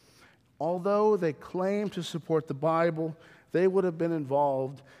 Although they claim to support the Bible, they would have been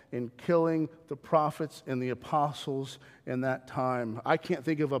involved in killing the prophets and the apostles in that time. I can't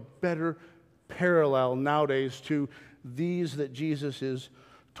think of a better parallel nowadays to these that Jesus is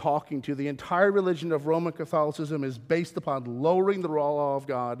talking to. The entire religion of Roman Catholicism is based upon lowering the law of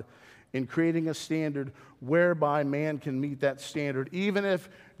God and creating a standard whereby man can meet that standard. Even if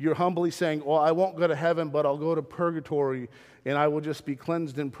you're humbly saying, well, I won't go to heaven, but I'll go to purgatory, and I will just be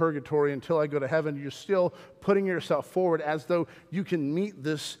cleansed in purgatory until I go to heaven, you're still putting yourself forward as though you can meet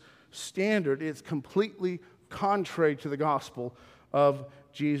this standard. It's completely contrary to the gospel of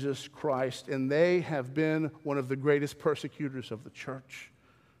Jesus Christ, and they have been one of the greatest persecutors of the church.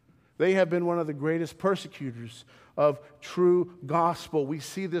 They have been one of the greatest persecutors of true gospel. We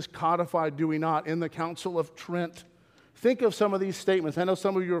see this codified, do we not, in the Council of Trent. Think of some of these statements. I know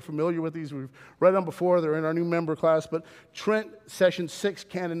some of you are familiar with these. We've read them before. They're in our new member class. But Trent, Session 6,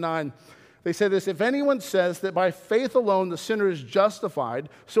 Canon 9, they say this: if anyone says that by faith alone the sinner is justified,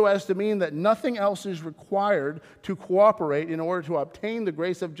 so as to mean that nothing else is required to cooperate in order to obtain the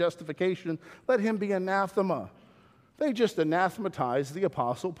grace of justification, let him be anathema. They just anathematized the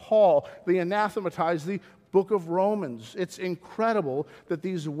Apostle Paul. They anathematized the book of Romans. It's incredible that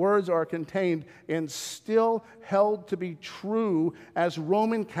these words are contained and still held to be true as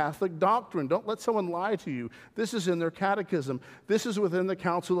Roman Catholic doctrine. Don't let someone lie to you. This is in their catechism. This is within the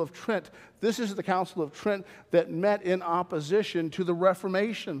Council of Trent. This is the Council of Trent that met in opposition to the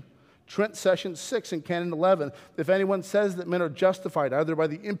Reformation. Trent Session 6 and Canon 11, if anyone says that men are justified either by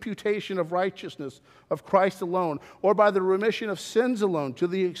the imputation of righteousness of Christ alone or by the remission of sins alone to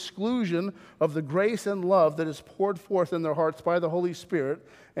the exclusion of the grace and love that is poured forth in their hearts by the Holy Spirit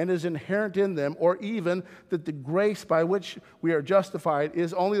and is inherent in them, or even that the grace by which we are justified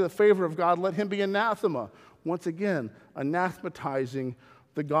is only the favor of God, let him be anathema. Once again, anathematizing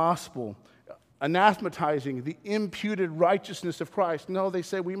the gospel. Anathematizing the imputed righteousness of Christ. No, they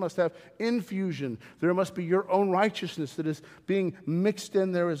say we must have infusion. There must be your own righteousness that is being mixed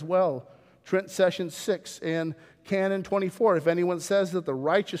in there as well. Trent Session 6 and Canon 24. If anyone says that the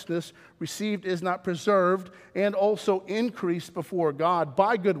righteousness received is not preserved and also increased before God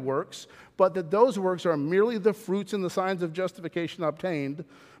by good works, but that those works are merely the fruits and the signs of justification obtained,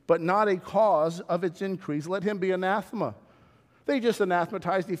 but not a cause of its increase, let him be anathema. They just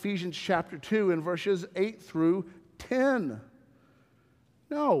anathematized Ephesians chapter 2 in verses 8 through 10.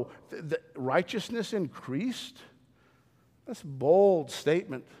 No, the righteousness increased? That's a bold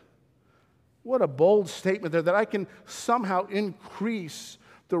statement. What a bold statement there, that I can somehow increase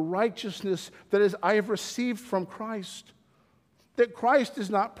the righteousness that is I have received from Christ. That Christ is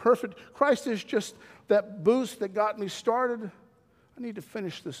not perfect. Christ is just that boost that got me started. I need to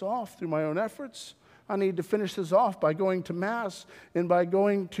finish this off through my own efforts. I need to finish this off by going to Mass and by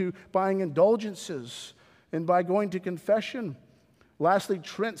going to buying indulgences and by going to confession. Lastly,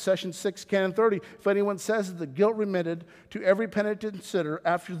 Trent, Session 6, Canon 30. If anyone says that the guilt remitted to every penitent sinner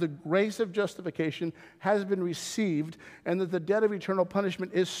after the grace of justification has been received, and that the debt of eternal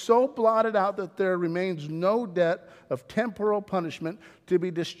punishment is so blotted out that there remains no debt of temporal punishment to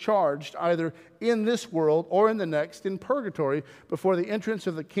be discharged either in this world or in the next, in purgatory, before the entrance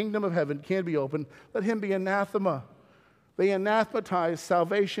of the kingdom of heaven can be opened, let him be anathema. They anathematized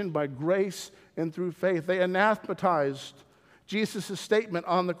salvation by grace and through faith. They anathematized Jesus' statement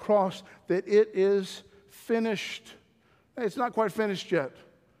on the cross that it is finished. It's not quite finished yet.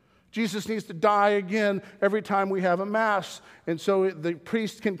 Jesus needs to die again every time we have a Mass. And so the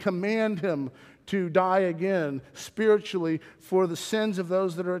priest can command him to die again spiritually for the sins of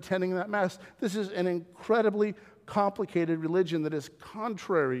those that are attending that Mass. This is an incredibly complicated religion that is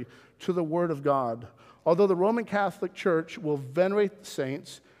contrary to the Word of God. Although the Roman Catholic Church will venerate the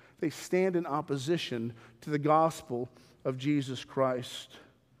saints, they stand in opposition to the gospel of Jesus Christ.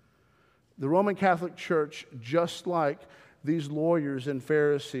 The Roman Catholic Church, just like these lawyers and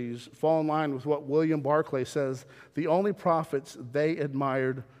Pharisees, fall in line with what William Barclay says: the only prophets they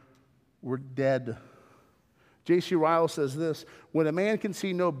admired were dead. J.C. Ryle says this: when a man can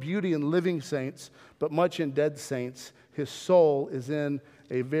see no beauty in living saints, but much in dead saints, his soul is in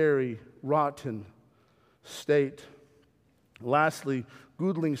a very rotten state. Lastly,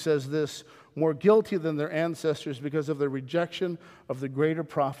 Goodling says this: more guilty than their ancestors because of their rejection of the greater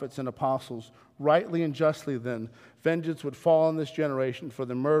prophets and apostles. Rightly and justly then, vengeance would fall on this generation for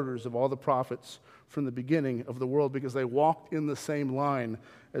the murders of all the prophets from the beginning of the world, because they walked in the same line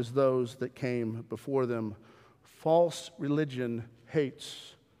as those that came before them. False religion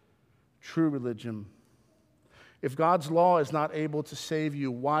hates true religion. If God's law is not able to save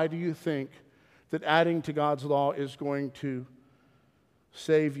you, why do you think that adding to God's law is going to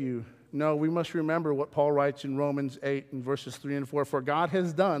save you? No, we must remember what Paul writes in Romans 8 in verses 3 and 4. For God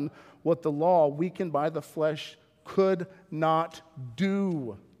has done what the law, weakened by the flesh, could not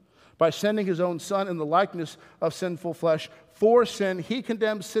do. By sending his own Son in the likeness of sinful flesh for sin, he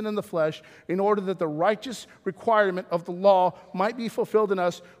condemned sin in the flesh in order that the righteous requirement of the law might be fulfilled in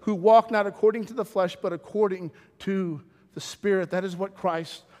us who walk not according to the flesh but according to the Spirit. That is what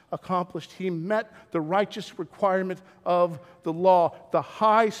Christ accomplished. He met the righteous requirement of the law, the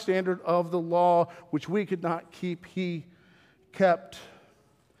high standard of the law, which we could not keep, he kept.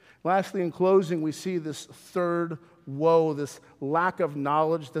 Lastly, in closing, we see this third woe, this lack of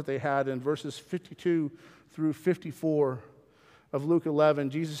knowledge that they had in verses 52 through 54 of Luke 11.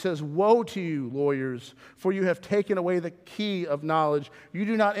 Jesus says, woe to you, lawyers, for you have taken away the key of knowledge. You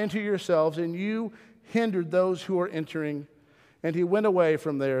do not enter yourselves, and you hindered those who are entering. And he went away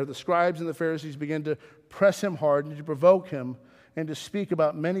from there. The scribes and the Pharisees began to press him hard and to provoke him and to speak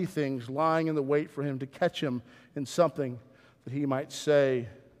about many things, lying in the wait for him to catch him in something that he might say.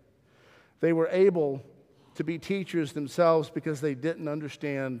 They were able to be teachers themselves because they didn't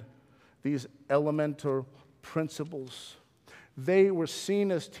understand these elemental principles. They were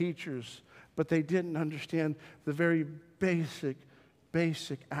seen as teachers, but they didn't understand the very basic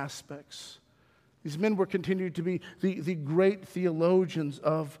aspects. These men were continued to be the great theologians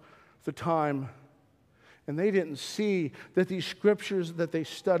of the time. And they didn't see that these scriptures that they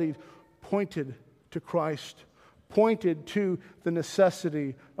studied pointed to Christ, pointed to the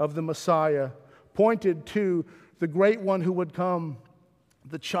necessity of the Messiah, pointed to the great one who would come,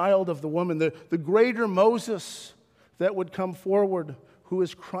 the child of the woman, the greater Moses that would come forward, who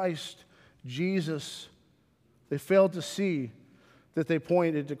is Christ Jesus. They failed to see that they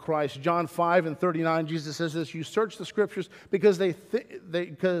pointed to Christ. John 5 and 39, Jesus says this: you search the scriptures because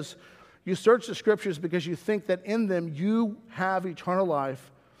you search the scriptures because you think that in them you have eternal life,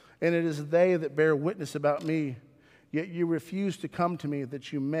 and it is they that bear witness about me. Yet you refuse to come to me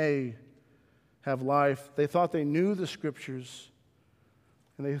that you may have life. They thought they knew the scriptures,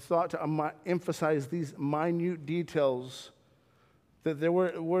 and they thought to emphasize these minute details, that there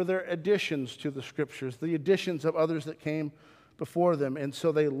were there additions to the scriptures, the additions of others that came before them, and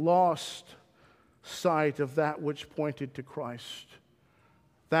so they lost sight of that which pointed to Christ,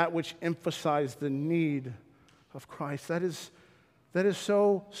 that which emphasized the need of Christ. That is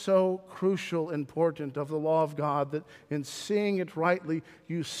so crucial, important of the law of God, that in seeing it rightly,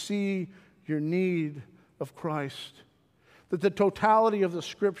 you see your need of Christ. That the totality of the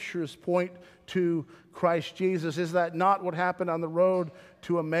scriptures point to Christ Jesus. Is that not what happened on the road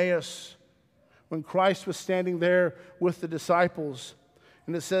to Emmaus when Christ was standing there with the disciples?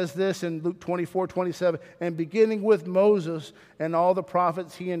 And it says this in Luke 24:27, and beginning with Moses and all the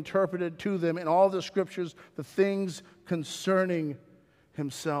prophets, he interpreted to them in all the scriptures the things concerning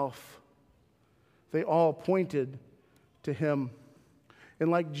himself. They all pointed to him. And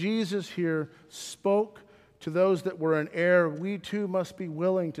like Jesus here spoke to those that were in error, we too must be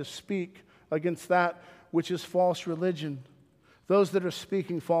willing to speak against that which is false religion, those that are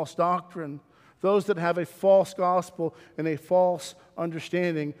speaking false doctrine, those that have a false gospel and a false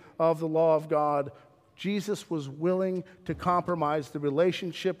understanding of the law of God. Jesus was willing to compromise the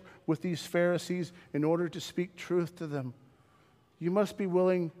relationship with these Pharisees in order to speak truth to them. You must be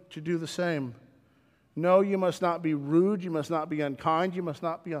willing to do the same. No, you must not be rude, you must not be unkind, you must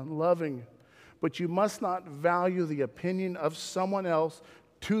not be unloving, but you must not value the opinion of someone else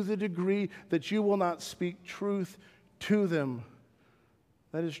to the degree that you will not speak truth to them.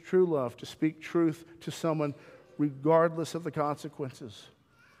 That is true love, to speak truth to someone regardless of the consequences.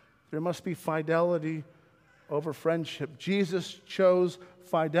 There must be fidelity over friendship. Jesus chose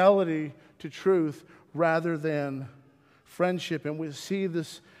fidelity to truth rather than friendship. And we see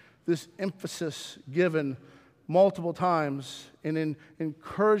this emphasis given multiple times and in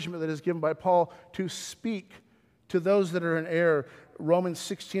encouragement that is given by Paul to speak to those that are in error. Romans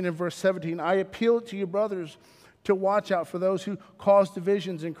 16 and verse 17, I appeal to you, brothers, to watch out for those who cause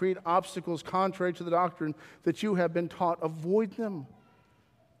divisions and create obstacles contrary to the doctrine that you have been taught. Avoid them.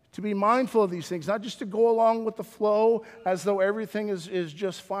 To be mindful of these things, not just to go along with the flow as though everything is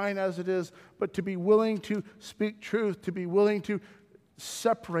just fine as it is, but to be willing to speak truth, to be willing to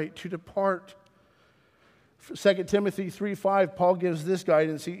separate, to depart. 2 Timothy 3:5, Paul gives this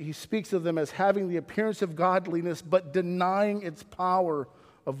guidance. He speaks of them as having the appearance of godliness, but denying its power.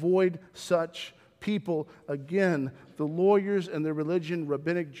 Avoid such people. Again, the lawyers and the religion,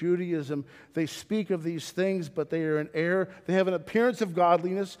 rabbinic Judaism, they speak of these things, but they are in error. They have an appearance of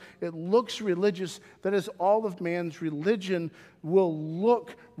godliness. It looks religious. That is, all of man's religion will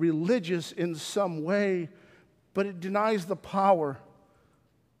look religious in some way, but it denies the power.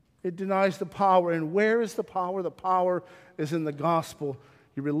 It denies the power. And where is the power? The power is in the gospel.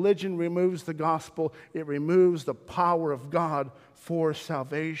 Your religion removes the gospel. It removes the power of God for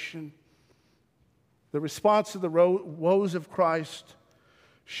salvation. The response to the woes of Christ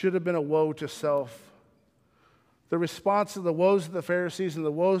should have been a woe to self. The response to the woes of the Pharisees and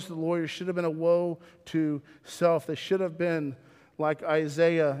the woes of the lawyers should have been a woe to self. They should have been like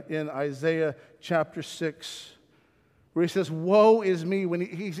Isaiah in Isaiah chapter 6, where he says, woe is me. When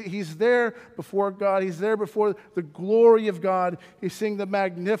he's there before God, he's there before the glory of God. He's seeing the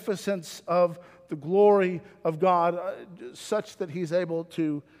magnificence of the glory of God, such that he's able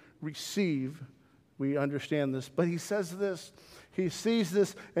to receive. We understand this. But he says this, he sees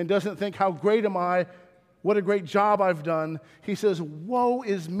this and doesn't think, how great am I? What a great job I've done. He says, woe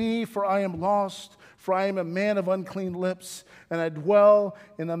is me, for I am lost, for I am a man of unclean lips, and I dwell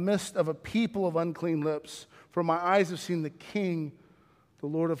in the midst of a people of unclean lips. For my eyes have seen the King, the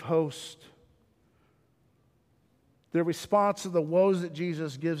Lord of hosts. Their response to the woes that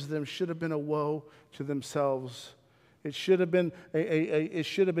Jesus gives them should have been a woe to themselves. It should have been it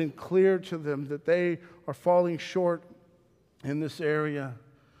should have been clear to them that they are falling short in this area.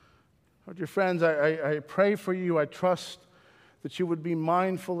 Dear friends, I pray for you. I trust that you would be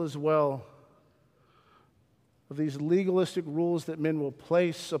mindful as well of these legalistic rules that men will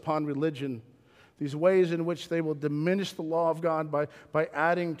place upon religion, these ways in which they will diminish the law of God by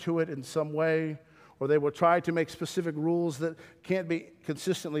adding to it in some way, or they will try to make specific rules that can't be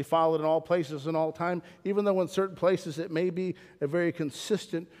consistently followed in all places and all time, even though in certain places it may be a very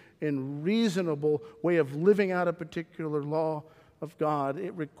consistent and reasonable way of living out a particular law of God.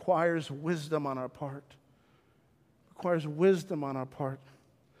 It requires wisdom on our part. It requires wisdom on our part.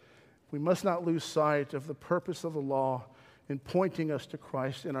 We must not lose sight of the purpose of the law in pointing us to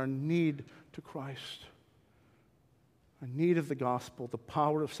Christ and our need to Christ. Our need of the gospel, the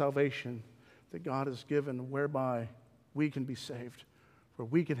power of salvation that God has given, whereby we can be saved, where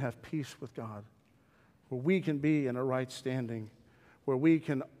we can have peace with God, where we can be in a right standing, where we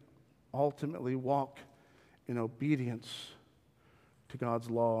can ultimately walk in obedience to God's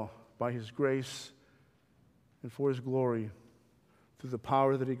law by His grace and for His glory, through the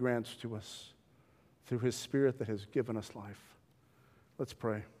power that He grants to us, through His Spirit that has given us life. Let's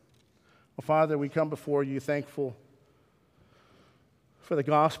pray. Well, Father, we come before you thankful for the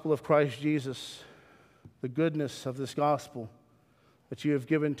gospel of Christ Jesus, the goodness of this gospel that you have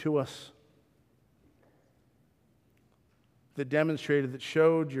given to us, that demonstrated, that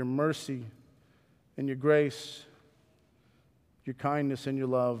showed your mercy and your grace, your kindness and your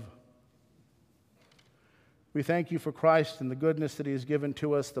love. We thank you for Christ and the goodness that he has given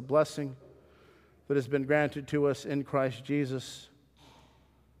to us, the blessing that has been granted to us in Christ Jesus.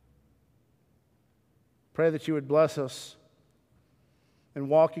 Pray that you would bless us in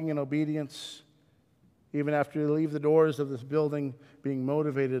walking in obedience, even after we leave the doors of this building, being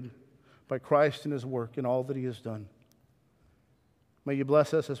motivated by Christ and his work and all that he has done. May you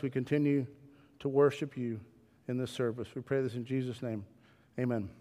bless us as we continue to worship you in this service. We pray this in Jesus' name. Amen.